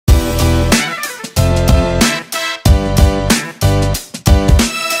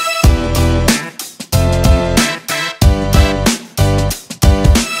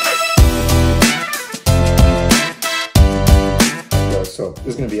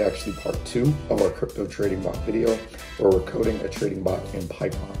be actually part 2 of our crypto trading bot video, where we're coding a trading bot in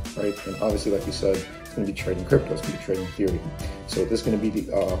Python, right? And obviously, like we said, it's going to be trading crypto, it's going to be trading Ethereum. So this is going to be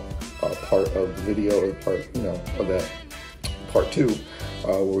the part of the video, or part, of that part 2,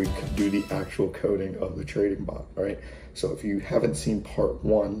 where we could do the actual coding of the trading bot, right? So if you haven't seen part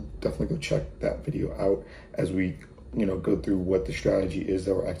 1, definitely go check that video out as we go through what the strategy is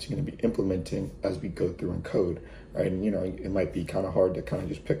that we're actually going to be implementing as we go through and code, right? And it might be kind of hard to kind of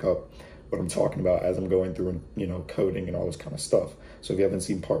just pick up what I'm talking about as I'm going through and coding and all this kind of stuff. So if you haven't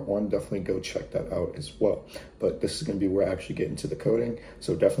seen part 1, definitely go check that out as well. But this is going to be where I actually get into the coding,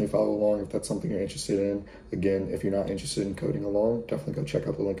 so definitely follow along if that's something you're interested in. Again, if you're not interested in coding along, definitely go check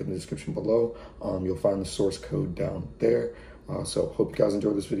out the link in the description below. You'll find the source code down there. So hope you guys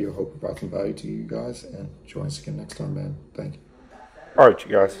enjoyed this video. Hope it brought some value to you guys, and join us again next time, man. Thank you. All right,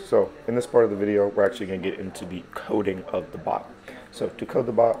 you guys. So in this part of the video, we're actually going to get into the coding of the bot. So to code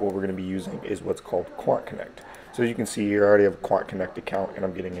the bot, what we're going to be using is what's called Quant Connect. So as you can see here, I already have a Quant Connect account, and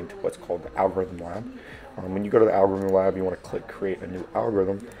I'm getting into what's called the Algorithm Lab. When you go to the Algorithm Lab, you want to click Create a New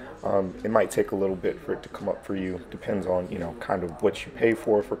Algorithm. It might take a little bit for it to come up for you. Depends on, kind of what you pay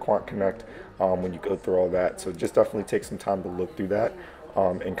for Quant Connect when you go through all that. So just definitely take some time to look through that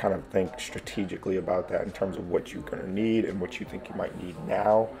and kind of think strategically about that in terms of what you're going to need and what you think you might need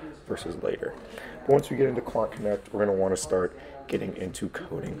now versus later. But once we get into Quant Connect, we're going to want to start getting into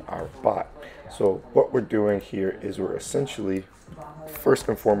coding our bot. So what we're doing here is we're essentially, first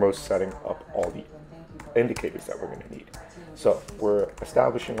and foremost, setting up all the indicators that we're going to need. So we're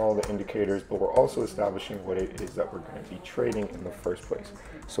establishing all the indicators, but we're also establishing what it is that we're going to be trading in the first place.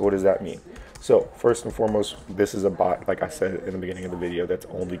 So what does that mean? So first and foremost, this is a bot, like I said in the beginning of the video, that's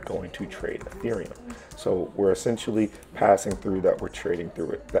only going to trade Ethereum. So we're essentially passing through that we're trading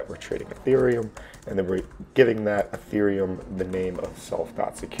through it, that we're trading Ethereum, and then we're giving that Ethereum the name of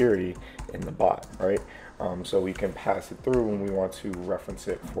self.security in the bot, right? So we can pass it through when we want to reference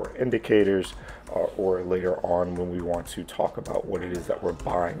it for indicators, or later on when we want to talk about what it is that we're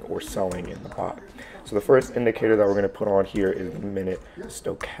buying or selling in the bot. So the first indicator that we're going to put on here is the minute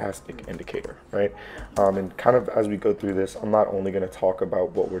stochastic indicator, right? And kind of as we go through this, I'm not only going to talk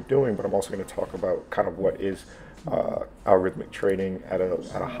about what we're doing, but I'm also going to talk about kind of what is algorithmic trading at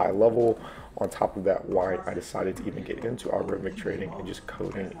a high level. On top of that, why I decided to even get into algorithmic trading and just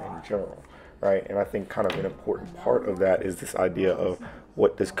coding in general. Right, and I think kind of an important part of that is this idea of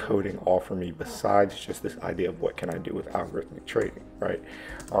what does coding offer me besides just this idea of what can I do with algorithmic trading, right?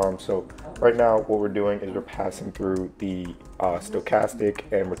 So right now what we're doing is we're passing through the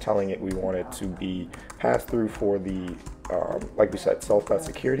stochastic, and we're telling it we want it to be passed through for the like we said,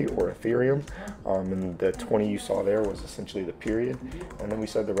 self.security or Ethereum, and the 20 you saw there was essentially the period, and then we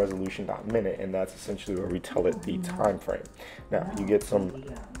said the resolution.minute, and that's essentially where we tell it the time frame. Now you get some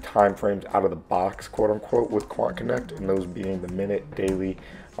time frames out of the box, quote unquote, with Quant Connect, and those being the minute, daily,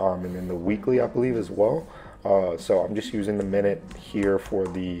 and then the weekly, I believe, as well. So I'm just using the minute here for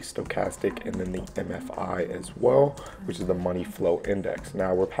the stochastic, and then the MFI as well, which is the money flow index.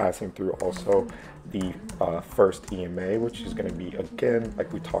 Now we're passing through also the first EMA, which is going to be, again,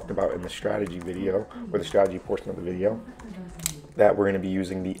 like we talked about in the strategy video, or the strategy portion of the video, that we're going to be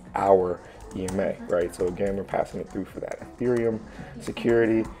using the hour EMA, right? So again, we're passing it through for that Ethereum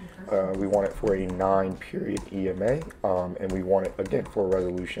security. We want it for a 9-period EMA, and we want it again for a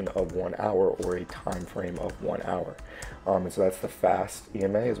resolution of 1 hour, or a time frame of 1 hour. And so that's the fast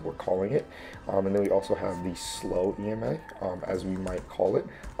EMA, as we're calling it. And then we also have the slow EMA, as we might call it.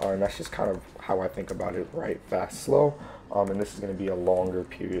 And that's just kind of how I think about it, right? Fast, slow. And this is going to be a longer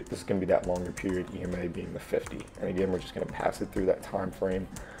period. This is going to be that longer period EMA being the 50. And again, we're just going to pass it through that time frame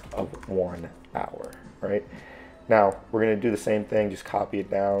of 1 hour, right? Now we're going to do the same thing, just copy it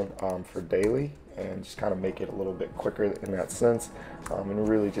down for daily, and just kind of make it a little bit quicker in that sense. And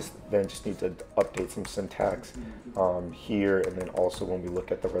really just need to update some syntax here, and then also when we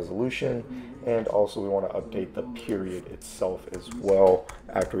look at the resolution, and also we want to update the period itself as well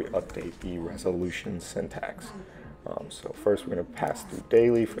after we update the resolution syntax. So first we're going to pass through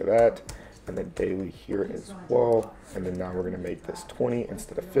daily for that, and then daily here as well. And then now we're going to make this 20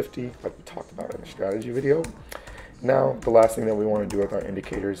 instead of 50, like we talked about in the strategy video. Now, the last thing that we want to do with our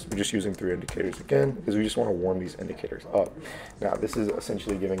indicators, we're just using 3 indicators again, is we just want to warm these indicators up. Now, this is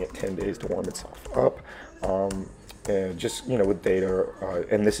essentially giving it 10 days to warm itself up, and just, with data,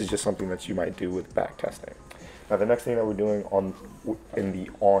 and this is just something that you might do with back testing. Now, the next thing that we're doing in the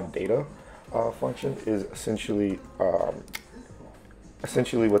onData function is essentially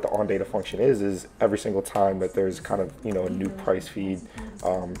what the onData function is every single time that there's kind of, a new price feed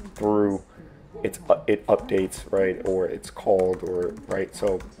through it updates, right, or it's called, or right.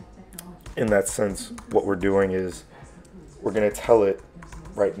 So in that sense, what we're doing is we're going to tell it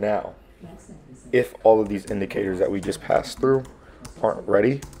right now if all of these indicators that we just passed through aren't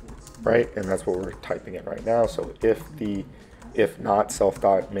ready, right? And that's what we're typing in right now. So if not self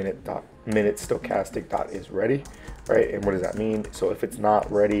dot minute stochastic dot is ready, right? And what does that mean? So if it's not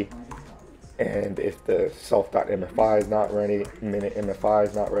ready, and if the self dot MFI is not ready, minute MFI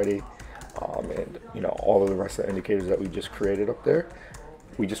is not ready, and all of the rest of the indicators that we just created up there,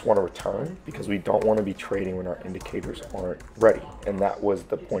 we just want to return, because we don't want to be trading when our indicators aren't ready. And that was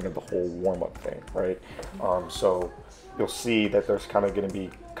the point of the whole warm-up thing, right? So you'll see that there's kind of going to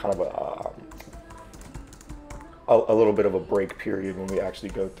be kind of a little bit of a break period when we actually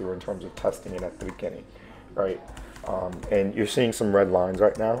go through in terms of testing it at the beginning, right? And you're seeing some red lines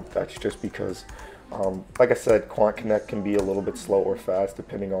right now. That's just because, like I said, Quant Connect can be a little bit slow or fast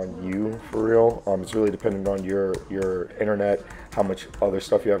depending on you, for real. It's really depending on your internet, how much other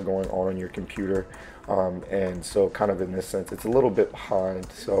stuff you have going on your computer. And so kind of in this sense, it's a little bit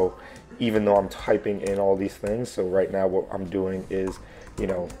behind. So even though I'm typing in all these things, so right now what I'm doing is,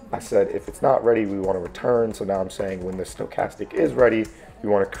 I said if it's not ready, we want to return. So now I'm saying when the stochastic is ready, we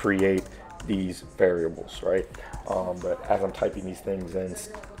want to create these variables, right? But as I'm typing these things in,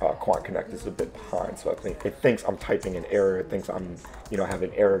 Quant Connect is a bit behind. So I think it thinks I'm typing an error. It thinks I'm, have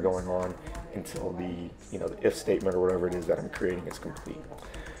an error going on until the, the if statement or whatever it is that I'm creating is complete.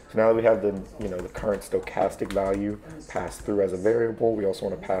 So now that we have the, the current stochastic value passed through as a variable, we also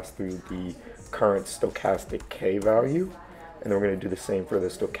want to pass through the current stochastic K value. And then we're going to do the same for the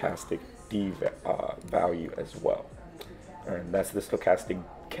stochastic D value as well. And that's the stochastic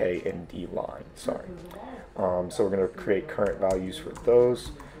K and D line, sorry. So we're going to create current values for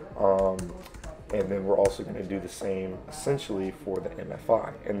those. And then we're also going to do the same essentially for the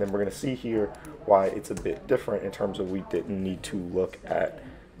MFI. And then we're going to see here why it's a bit different in terms of we didn't need to look at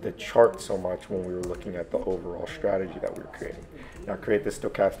the chart so much when we were looking at the overall strategy that we were creating. Now create the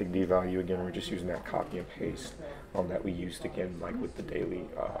stochastic D value, again, we're just using that copy and paste that we used again, like with the daily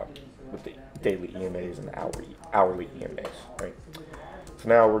EMAs and the hourly EMAs, right? So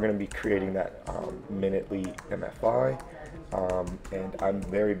now we're going to be creating that minutely MFI, and I'm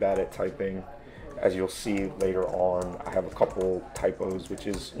very bad at typing. As you'll see later on, I have a couple typos, which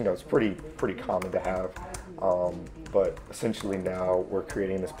is, it's pretty common to have. But essentially now we're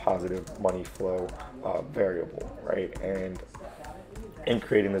creating this positive money flow variable, right? And in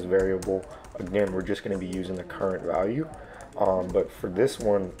creating this variable, again, we're just going to be using the current value. But for this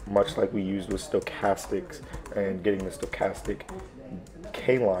one, much like we used with stochastics and getting the stochastic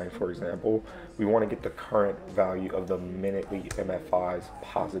K line, for example, we want to get the current value of the minutely MFI's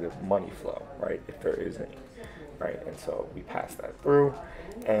positive money flow, right? If there is any, right? And so we pass that through.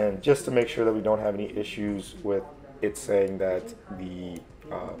 And just to make sure that we don't have any issues with it saying that the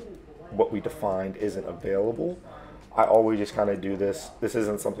what we defined isn't available, I always just kind of do this. This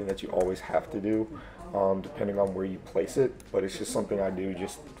isn't something that you always have to do, depending on where you place it, but it's just something I do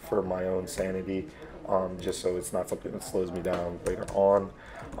just for my own sanity, just so it's not something that slows me down later on.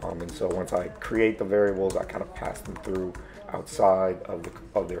 And so once I create the variables, I kind of pass them through outside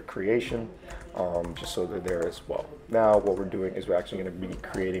of their creation, just so they're there as well. Now what we're doing is we're actually going to be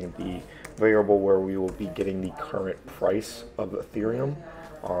creating the variable where we will be getting the current price of Ethereum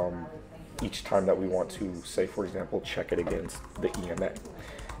each time that we want to, say, for example, check it against the EMA.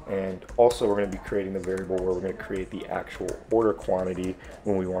 And also we're going to be creating the variable where we're going to create the actual order quantity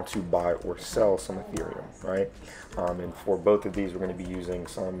when we want to buy or sell some Ethereum, right? And for both of these, we're going to be using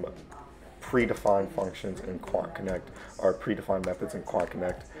some predefined functions in Quant Connect, or predefined methods in Quant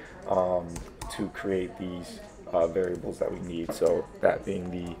Connect, to create these variables that we need. So that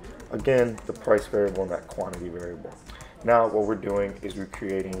being again, the price variable and that quantity variable. Now what we're doing is we're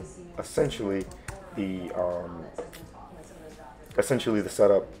creating essentially the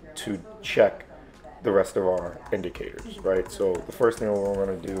setup to check the rest of our indicators, right? So the first thing we're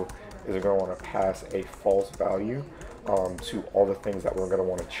going to do is we're going to want to pass a false value to all the things that we're going to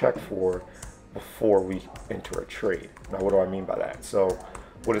want to check for before we enter a trade. Now what do I mean by that? So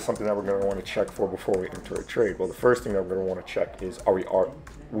what is something that we're going to want to check for before we enter a trade? Well, the first thing that we're going to want to check is are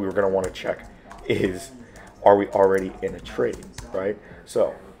we already in a trade, right?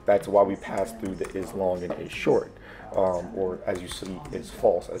 So that's why we pass through the is long and is short, or as you see, is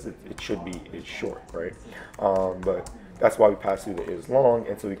false, as it should be is short, right? But that's why we pass through the is long,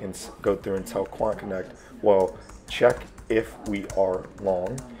 and so we can go through and tell Quant Connect, well, check if we are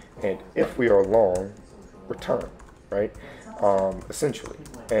long, and if we are long, return, right? Essentially.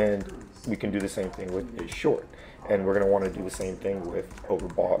 And we can do the same thing with is short. And we're going to want to do the same thing with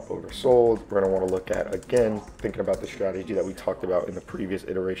overbought, oversold. We're going to want to look at, again, thinking about the strategy that we talked about in the previous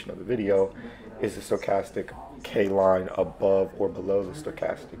iteration of the video. Is the stochastic K line above or below the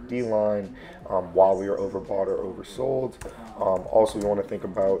stochastic D line while we are overbought or oversold? Also, we want to think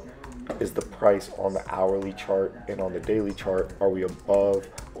about, is the price on the hourly chart and on the daily chart, are we above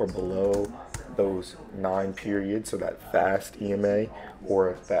or below those 9 periods, so that fast EMA,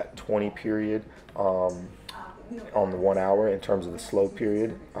 or that 20 period on the 1 hour in terms of the slow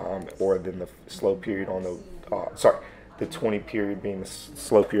period, or then the slow period on the, the 20 period being the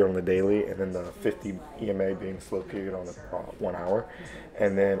slow period on the daily, and then the 50 EMA being the slow period on the 1 hour.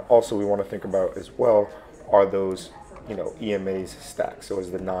 And then also we want to think about as well, are those EMAs stacked? So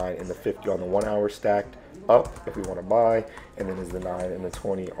is the 9 and the 50 on the 1 hour stacked up if we want to buy, and then is the 9 and the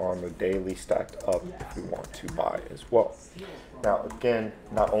 20 on the daily stacked up if we want to buy as well. Now again,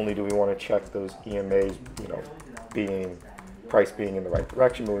 not only do we want to check those EMAs, price being in the right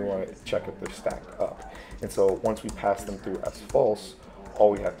direction, but we want to check if they're stacked up. And so once we pass them through as false,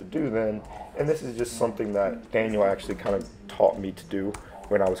 all we have to do then, and this is just something that Daniel actually kind of taught me to do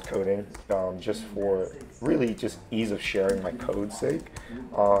when I was coding, just for really just ease of sharing my code's sake,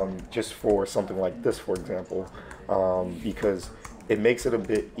 just for something like this, for example, because it makes it a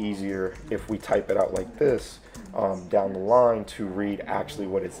bit easier if we type it out like this down the line to read actually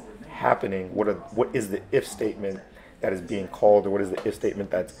what is happening, what is the if statement that is being called, or what is the if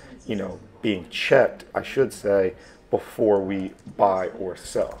statement that's being checked, I should say, before we buy or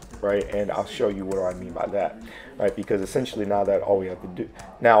sell, right? And I'll show you what do I mean by that, right? Because essentially now all we have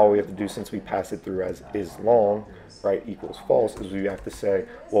to do since we pass it through as is long, right, equals false, is we have to say,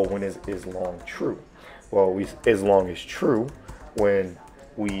 well, when is long true? Well, is long is true when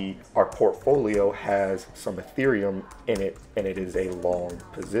our portfolio has some Ethereum in it and it is a long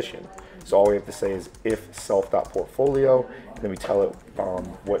position. So all we have to say is if self.portfolio, and then we tell it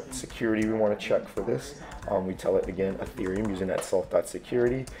what security we want to check for this. We tell it again Ethereum using that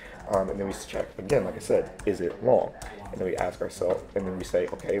self.security, and then we check again, like I said, is it long? And then we ask ourselves, and then we say,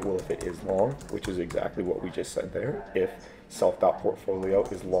 okay, well, if it is long, which is exactly what we just said there, if self.portfolio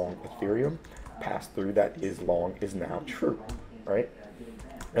is long Ethereum, pass through that is long is now true, right?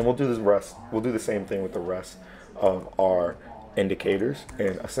 And we'll do the same thing with the rest of our indicators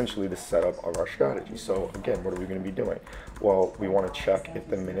and essentially the setup of our strategy. So again, what are we going to be doing? Well, we want to check if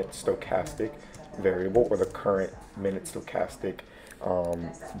the minute stochastic variable, or the current minute stochastic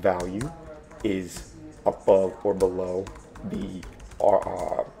value, is above or below the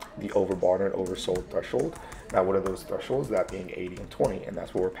overbought and oversold threshold. Now, what are those thresholds? That being 80 and 20, and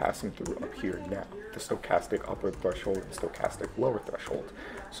that's what we're passing through up here now. The stochastic upper threshold and stochastic lower threshold.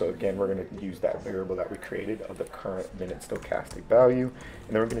 So again, we're going to use that variable that we created of the current minute stochastic value, and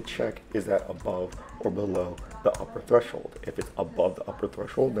then we're going to check, is that above or below the upper threshold? If it's above the upper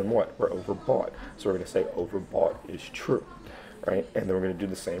threshold, then what? We're overbought. So we're going to say overbought is true, right? And then we're going to do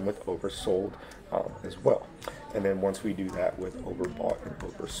the same with oversold as well. And then once we do that with overbought and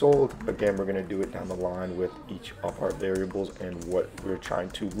oversold, again, we're going to do it down the line with each of our variables and what we're trying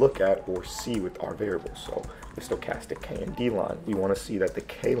to look at or see with our variables. So the stochastic K and D line, we want to see that the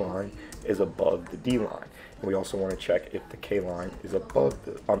K line is above the D line. And we also want to check if the K line is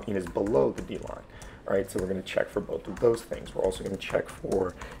is below the D line. All right, so we're going to check for both of those things. We're also going to check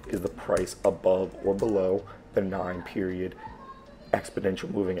for, is the price above or below the 9 period exponential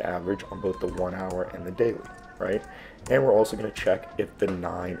moving average on both the 1 hour and the daily, right? And we're also going to check if the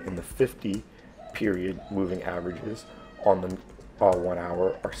 9 and the 50 period moving averages on the 1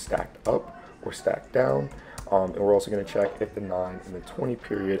 hour are stacked up or stacked down. And we're also going to check if the 9 and the 20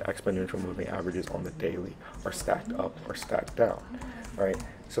 period exponential moving averages on the daily are stacked up or stacked down, right?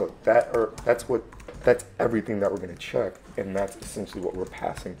 So that's everything that we're going to check, and that's essentially what we're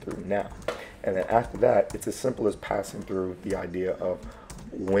passing through now. And then after that, it's as simple as passing through the idea of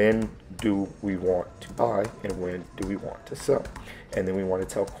when do we want to buy and when do we want to sell. And then we want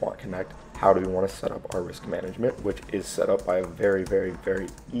to tell Quant Connect how do we want to set up our risk management, which is set up by a very, very, very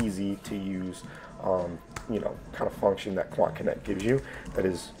easy to use kind of function that Quant Connect gives you that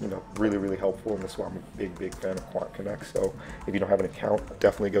is really, really helpful. And that's why I'm a big, big fan of Quant Connect. So if you don't have an account,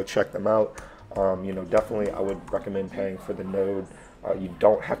 definitely go check them out. Definitely I would recommend paying for the node. You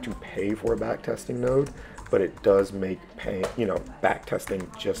don't have to pay for a backtesting node, but it does make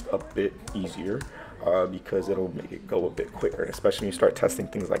backtesting just a bit easier because it'll make it go a bit quicker. And especially when you start testing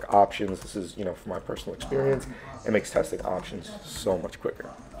things like options, this is, from my personal experience, it makes testing options so much quicker.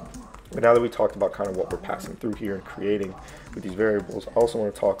 But now that we talked about kind of what we're passing through here and creating with these variables, I also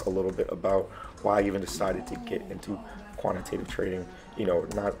want to talk a little bit about why I even decided to get into quantitative trading,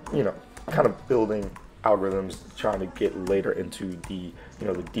 kind of building algorithms trying to get later into the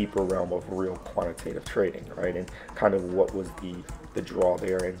the deeper realm of real quantitative trading, right? And kind of what was the draw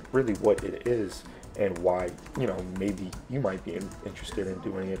there, and really what it is, and why maybe you might be interested in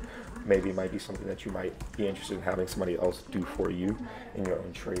doing it. Maybe it might be something that you might be interested in having somebody else do for you in your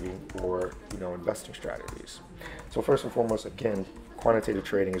own trading or investing strategies. So first and foremost, again, quantitative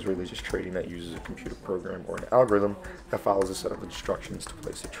trading is really just trading that uses a computer program or an algorithm that follows a set of instructions to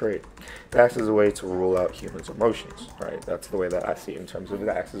place a trade. It acts as a way to rule out humans' emotions, right? That's the way that I see it, in terms of it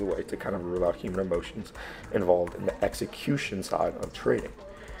acts as a way to kind of rule out human emotions involved in the execution side of trading.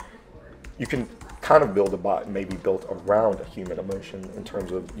 You can kind of build a bot maybe built around a human emotion in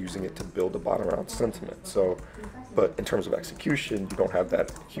terms of using it to build a bot around sentiment. So, but in terms of execution, you don't have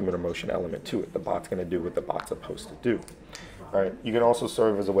that human emotion element to it. The bot's going to do what the bot's supposed to do. Right. You can also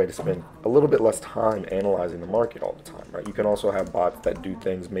serve as a way to spend a little bit less time analyzing the market all the time, right? You can also have bots that do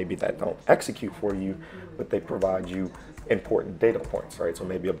things maybe that don't execute for you, but they provide you important data points, right? So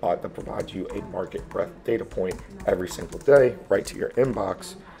maybe a bot that provides you a market breadth data point every single day right to your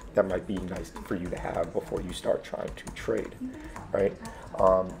inbox. That might be nice for you to have before you start trying to trade, right?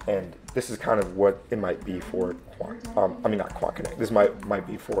 And this is kind of what it might be for not Quant Connect. This might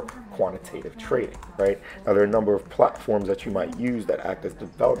be for quantitative trading, right? Now there are a number of platforms that you might use that act as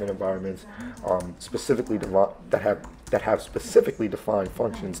development environments, that have specifically defined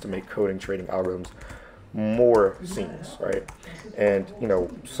functions to make coding trading algorithms more seamless, right? And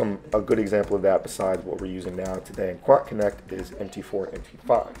a good example of that, besides what we're using now today in Quant Connect, is MT4 and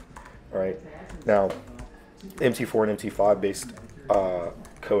MT5, right? Now, MT4 and MT5 based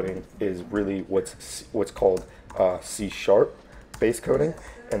coding is really what's called C# based coding,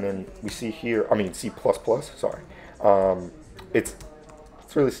 and then we see here, C++. Sorry, it's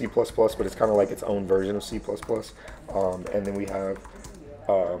really C++, but it's kind of like its own version of C++. And then we have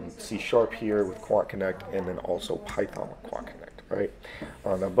C# here with Quant Connect, and then also Python with Quant Connect, right?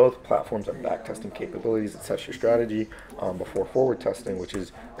 Now both platforms have backtesting capabilities to test your strategy before forward testing, which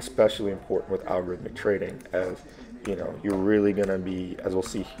is especially important with algorithmic trading, as you're really going to be, as we'll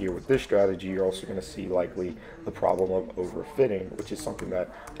see here with this strategy, you're also going to see likely the problem of overfitting, which is something that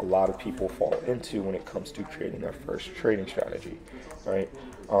a lot of people fall into when it comes to creating their first trading strategy, right?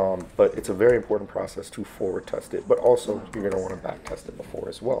 But it's a very important process to forward test it, but also you're going to want to back test it before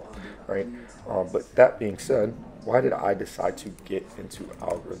as well, right? But that being said, why did I decide to get into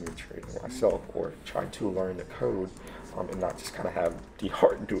algorithmic trading myself, or try to learn the code and not just kind of have the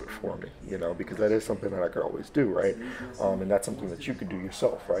art do it for me, because that is something that I could always do, right? And that's something that you could do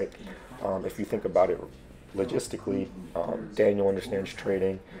yourself, right? If you think about it logistically, Daniel understands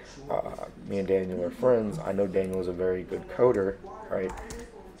trading. Me and Daniel are friends. I know Daniel is a very good coder, right?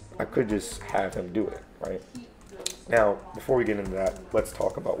 I could just have him do it, right? Now, before we get into that, let's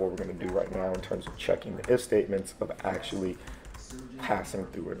talk about what we're going to do right now in terms of checking the if statements of actually passing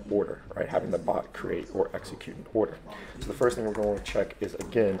through an order, right? Having the bot create or execute an order. So the first thing we're going to check is,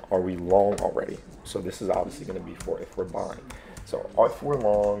 again, are we long already? So this is obviously going to be for if we're buying. So if we're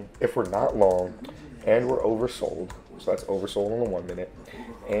long, if we're not long, and we're oversold, so that's oversold on the 1 minute,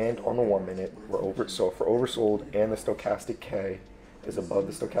 and on the 1 minute we're over. So if we're oversold and the stochastic K is above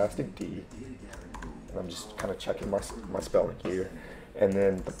the stochastic D, and I'm just kind of checking my spelling here, and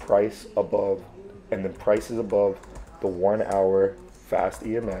then the price above, and then price is above the 1 hour fast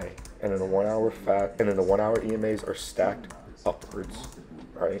EMA, and then the 1 hour the 1 hour EMAs are stacked upwards,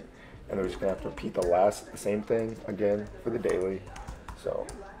 right? And we're just gonna have to repeat the same thing again for the daily. So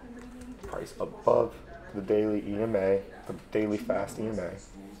price above the daily EMA, the daily fast EMA.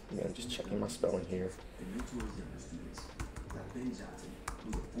 Again, just checking my spelling here.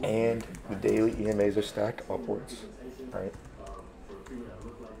 And the daily EMAs are stacked upwards, right?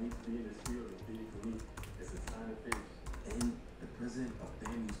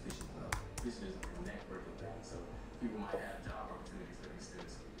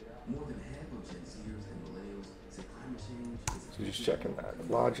 So just checking that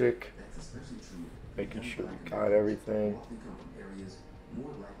logic, making sure we got everything.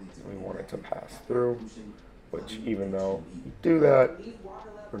 We want it to pass through, which even though we do that,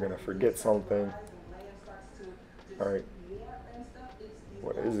 we're going to forget something. All right,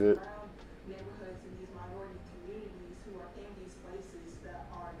 what is it?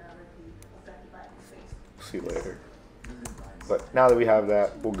 See you later. But now that we have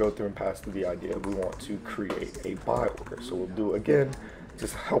that, we'll go through and pass through the idea we want to create a buy order. So we'll do, again,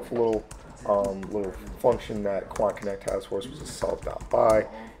 just a helpful little little function that QuantConnect has for us was a self.buy,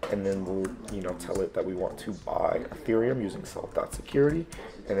 and then we'll tell it that we want to buy Ethereum using self.security,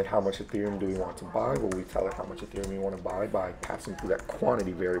 and then how much Ethereum do we want to buy? Well, we tell it how much Ethereum we want to buy by passing through that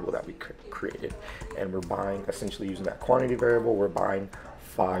quantity variable that we created, and we're buying, essentially using that quantity variable, we're buying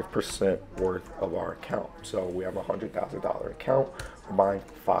 5% worth of our account. So we have a $100,000 account, we're buying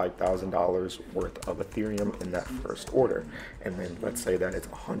 $5,000 worth of Ethereum in that first order. And then let's say that it's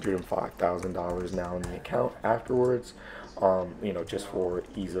 $105,000 now in the account afterwards, just for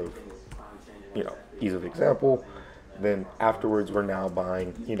ease of example. Then afterwards, we're now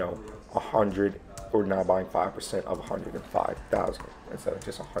buying, we're now buying 5% of 105,000 instead of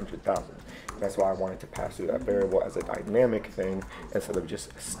just 100,000. That's why I wanted to pass through that variable as a dynamic thing instead of just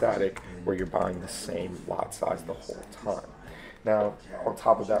static, where you're buying the same lot size the whole time. Now, on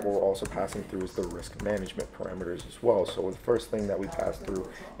top of that, what we're also passing through is the risk management parameters as well. So the first thing that we pass through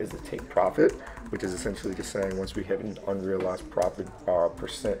is the take profit, which is essentially just saying once we hit an unrealized profit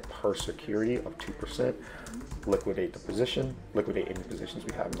percent per security of 2%, liquidate the position, liquidate any positions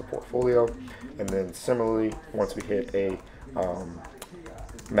we have in the portfolio. And then similarly, once we hit a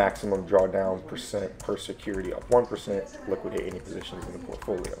maximum drawdown percent per security of 1%, liquidate any positions in the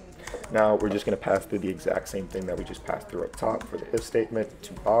portfolio. Now we're just going to pass through the exact same thing that we just passed through up top for the if statement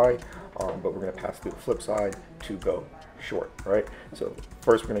to buy, but we're going to pass through the flip side to go short, right? So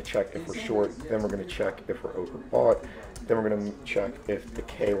first we're going to check if we're short, then we're going to check if we're overbought, then we're going to check if the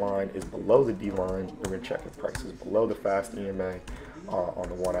K line is below the D line, we're going to check if price is below the fast EMA on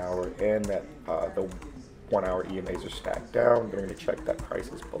the 1 hour, and that the 1 hour EMAs are stacked down. Then we're going to check that price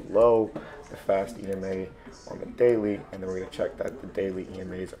is below the fast EMA on the daily, and then we're going to check that the daily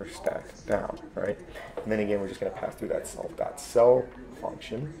EMAs are stacked down, right? And then again, we're just going to pass through that self.sell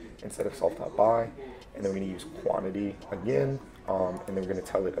function instead of self.buy, and then we're going to use quantity again, and then we're going to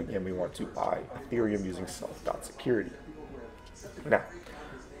tell it again we want to buy Ethereum using self.security. Now,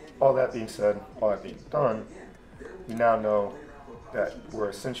 all that being said, all that being done, we now know that we're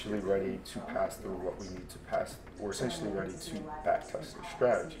essentially ready to pass through what we need to pass. We're essentially ready to backtest the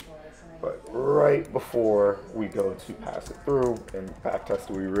strategy. But right before we go to pass it through and backtest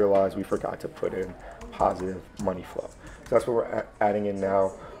it, we realize we forgot to put in positive money flow. So that's what we're adding in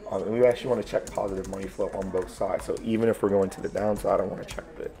now. And we actually want to check positive money flow on both sides. So even if we're going to the downside, I want to check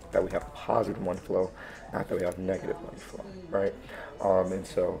that we have positive money flow, not that we have negative money flow, right? And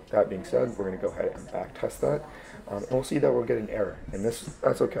so that being said, we're going to go ahead and backtest that. And we'll see that we'll get an error. And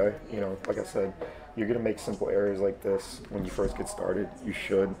that's okay. Like I said, you're going to make simple errors like this when you first get started. You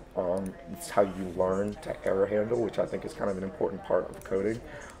should. It's how you learn to error handle, which I think is kind of an important part of coding,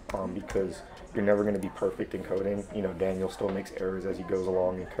 because you're never going to be perfect in coding. Daniel still makes errors as he goes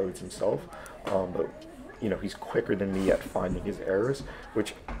along and codes himself, but he's quicker than me at finding his errors,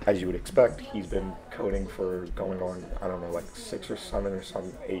 which, as you would expect, he's been coding for going on, I don't know, like 6 or 7 or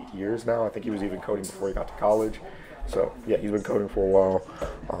 8 years now. I think he was even coding before he got to college. So yeah, he's been coding for a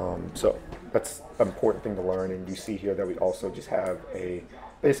while. So that's an important thing to learn. And you see here that we also just have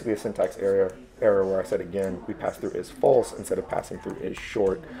basically a syntax error where I said again, we passed through is false instead of passing through is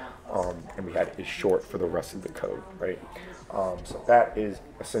short, and we had is short for the rest of the code, right? So that is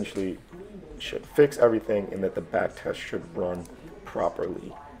essentially should fix everything, and that the backtest should run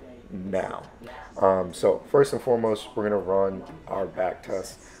properly now. So first and foremost, we're going to run our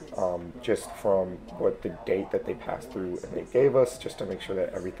backtest just from what the date that they passed through and they gave us, just to make sure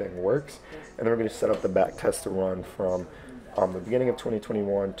that everything works. And then we're going to set up the backtest to run from the beginning of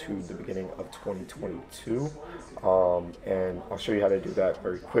 2021 to the beginning of 2022. And I'll show you how to do that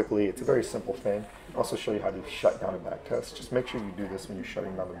very quickly. It's a very simple thing. I'll also show you how to shut down a backtest. Just make sure you do this when you're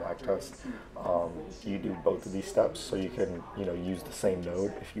shutting down the backtest. You do both of these steps so you can use the same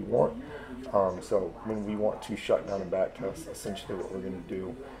node if you want. So when we want to shut down a backtest, essentially what we're going to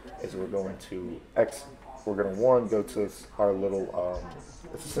do is we're going to go to our little,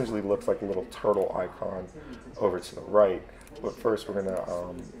 it essentially looks like a little turtle icon over to the right. But first we're going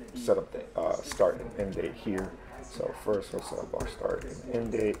to set up the start and end date here. So first we'll set up our start and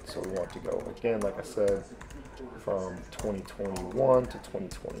end date. So we want to go again, like I said, from 2021 to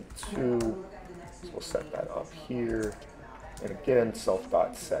 2022. So we'll set that up here. And again,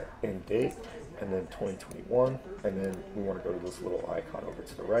 self.set end date, and then 2021. And then we want to go to this little icon over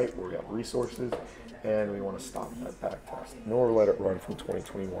to the right where we have resources, and we want to stop that backtest. Nor let it run from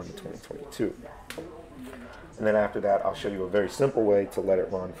 2021 to 2022. And then after that, I'll show you a very simple way to let it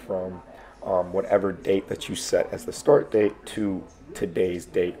run from whatever date that you set as the start date to today's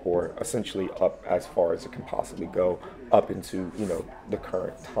date, or essentially up as far as it can possibly go up into the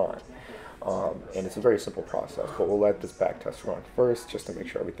current time. And it's a very simple process, but we'll let this back test run first just to make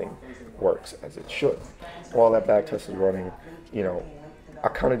sure everything works as it should. While that back test is running, I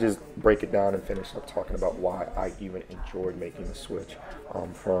kind of just break it down and finish up talking about why I even enjoyed making the switch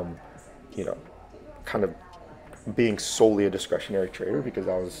from, kind of being solely a discretionary trader, because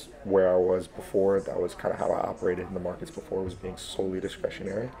that was where I was before. That was kind of how I operated in the markets before, was being solely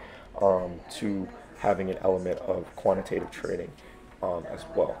discretionary, to having an element of quantitative trading as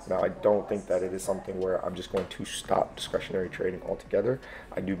well. Now, I don't think that it is something where I'm just going to stop discretionary trading altogether.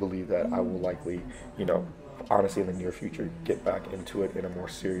 I do believe that I will likely, honestly, in the near future, get back into it in a more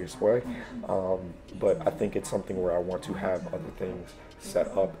serious way. But I think it's something where I want to have other things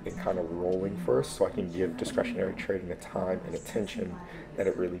set up and kind of rolling first, so I can give discretionary trading the time and attention that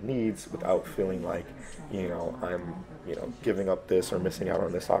it really needs without feeling like, I'm, giving up this or missing out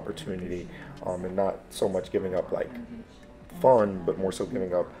on this opportunity, and not so much giving up like fun, but more so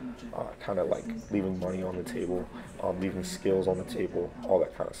giving up kind of like leaving money on the table, leaving skills on the table, all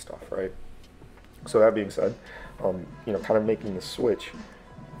that kind of stuff, right? So that being said, kind of making the switch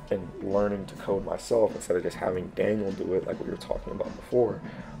and learning to code myself instead of just having Daniel do it like we were talking about before.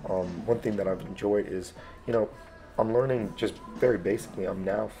 One thing that I've enjoyed is, I'm learning just very basically, I'm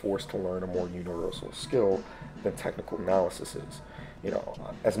now forced to learn a more universal skill than technical analysis is.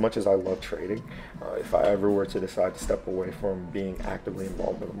 As much as I love trading, if I ever were to decide to step away from being actively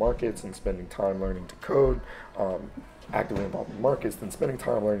involved in the markets and spending time learning to code, actively involved in the markets, then spending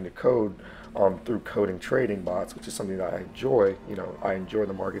time learning to code through coding trading bots, which is something that I enjoy. I enjoy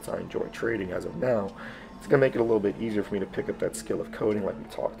the markets, I enjoy trading as of now. It's going to make it a little bit easier for me to pick up that skill of coding like we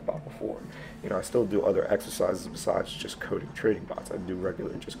talked about before. I still do other exercises besides just coding trading bots. I do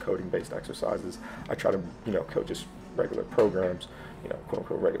regular just coding based exercises. I try to, code just regular programs, quote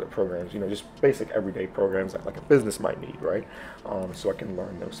unquote regular programs, just basic everyday programs that like a business might need, right? So I can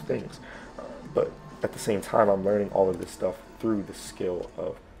learn those things. But at the same time, I'm learning all of this stuff through the skill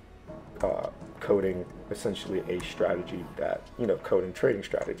of coding essentially a strategy that, coding trading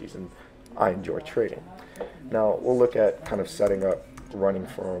strategies, and I enjoy trading. Now, we'll look at kind of setting up, running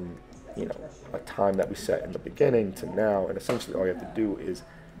from, a time that we set in the beginning to now, and essentially all you have to do is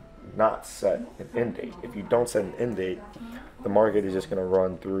not set an end date. If you don't set an end date, the market is just going to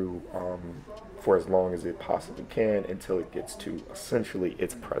run through for as long as it possibly can until it gets to essentially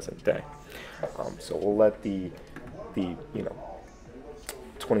its present day. So we'll let the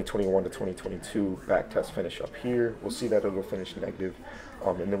 2021 to 2022 back test finish up here. We'll see that it'll finish negative,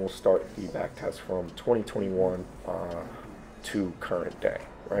 and then we'll start the back test from 2021 to current day,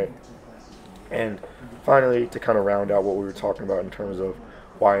 right? And finally, to kind of round out what we were talking about in terms of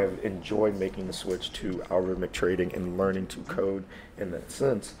why I've enjoyed making the switch to algorithmic trading and learning to code in that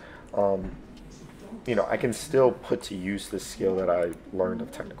sense, I can still put to use this skill that I learned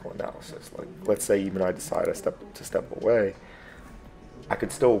of technical analysis. Like, let's say even I decide to step away, I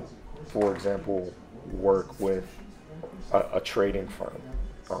could still, for example, work with a trading firm.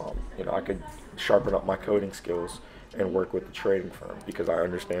 I could sharpen up my coding skills and work with the trading firm because I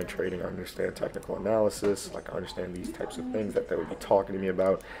understand trading, I understand technical analysis, like I understand these types of things that they would be talking to me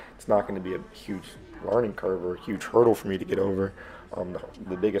about. It's not going to be a huge learning curve or a huge hurdle for me to get over.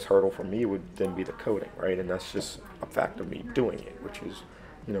 The biggest hurdle for me would then be the coding, right? And that's just a fact of me doing it, which is,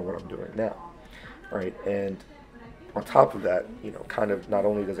 what I'm doing now, right? And on top of that, kind of not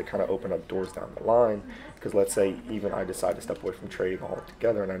only does it kind of open up doors down the line, because let's say even I decide to step away from trading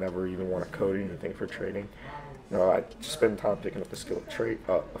altogether and I never even want to code anything for trading, I just spend time picking up the skill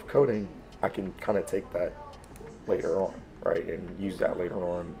of coding. I can kind of take that later on, right, and use that later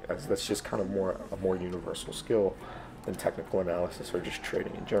on, as that's just kind of a more universal skill than technical analysis or just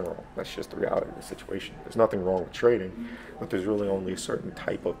trading in general. That's just the reality of the situation. There's nothing wrong with trading, but there's really only a certain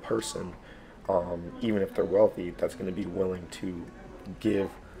type of person, even if they're wealthy, that's going to be willing to give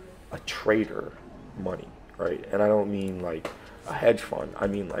a trader money, right? And I don't mean like a hedge fund. I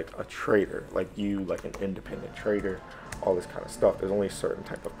mean like a trader, like you, like an independent trader, all this kind of stuff. There's only a certain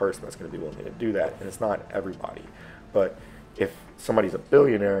type of person that's going to be willing to do that, and it's not everybody. But if somebody's a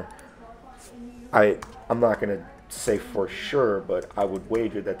billionaire, I'm not going to say for sure, but I would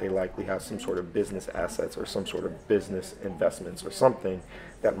wager that they likely have some sort of business assets or some sort of business investments or something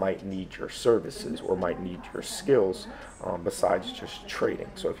that might need your services or might need your skills besides just trading.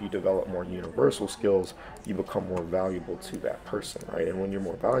 So if you develop more universal skills, you become more valuable to that person, right? And when you're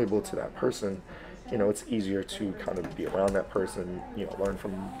more valuable to that person, it's easier to kind of be around that person, learn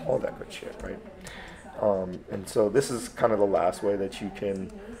from all that good shit, right? And so this is kind of the last way that you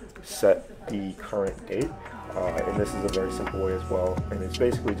can set the current date. And this is a very simple way as well. And it's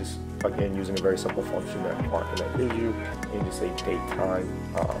basically just, again, using a very simple function that Market gives you. You just say date time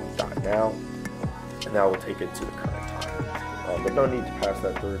dot now, and that will take it to the current time. But no need to pass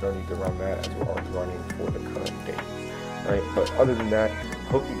that through, no need to run that, as we're already running for the current date. Right? But other than that, I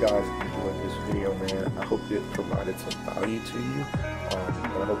hope you guys enjoyed this video, man. I hope it provided some value to you.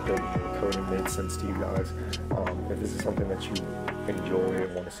 And I hope that the coding made sense to you guys. If this is something that you enjoy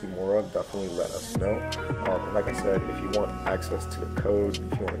and want to see more of, definitely let us know. And like I said, if you want access to the code,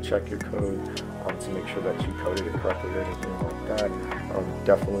 if you want to check your code to make sure that you coded it correctly or anything like that,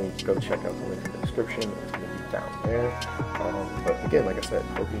 definitely go check out the link in the description. It's going to be down there. But again, like I said,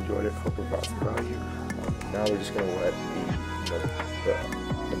 hope you enjoyed it, hope it brought some value. Now we're just going to let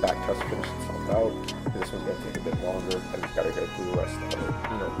the back test finish itself out. This one's going to take a bit longer, and we've got to go through the rest of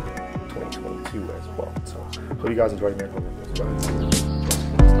 2022 as well. So hope you guys enjoyed it, man. Hope it was fun.